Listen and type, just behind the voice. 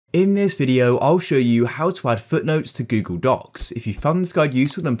In this video, I'll show you how to add footnotes to Google Docs. If you found this guide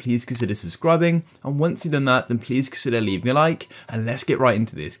useful, then please consider subscribing, and once you've done that, then please consider leaving a like, and let's get right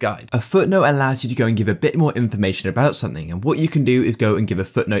into this guide. A footnote allows you to go and give a bit more information about something, and what you can do is go and give a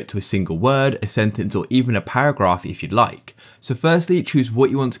footnote to a single word, a sentence, or even a paragraph if you'd like. So firstly, choose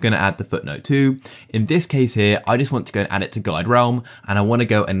what you want to go and add the footnote to. In this case here, I just want to go and add it to GuideRealm, and I want to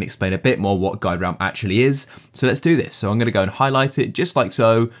go and explain a bit more what GuideRealm actually is. So let's do this. So I'm going to go and highlight it just like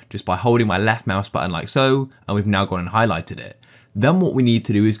so, just by holding my left mouse button like so, and we've now gone and highlighted it. Then what we need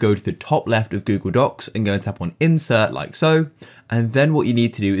to do is go to the top left of Google Docs and go and tap on Insert like so, and then what you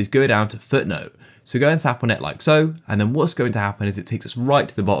need to do is go down to Footnote. So go and tap on it like so, and then what's going to happen is it takes us right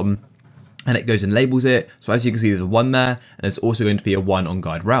to the bottom, and it goes and labels it. So as you can see, there's a 1 there, and there's also going to be a 1 on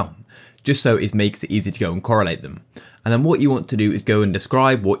GuideRealm, just so it makes it easy to go and correlate them. And then what you want to do is go and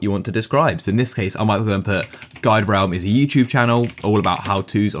describe what you want to describe. So in this case, I might go and put GuideRealm is a YouTube channel all about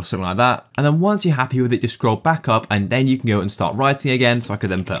how-tos or something like that. And then once you're happy with it, just scroll back up and then you can go and start writing again. So I could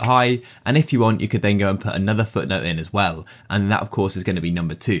then put hi, and if you want, you could then go and put another footnote in as well. And that of course is going to be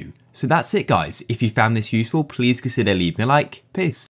number 2. So that's it guys. If you found this useful, please consider leaving a like. Peace.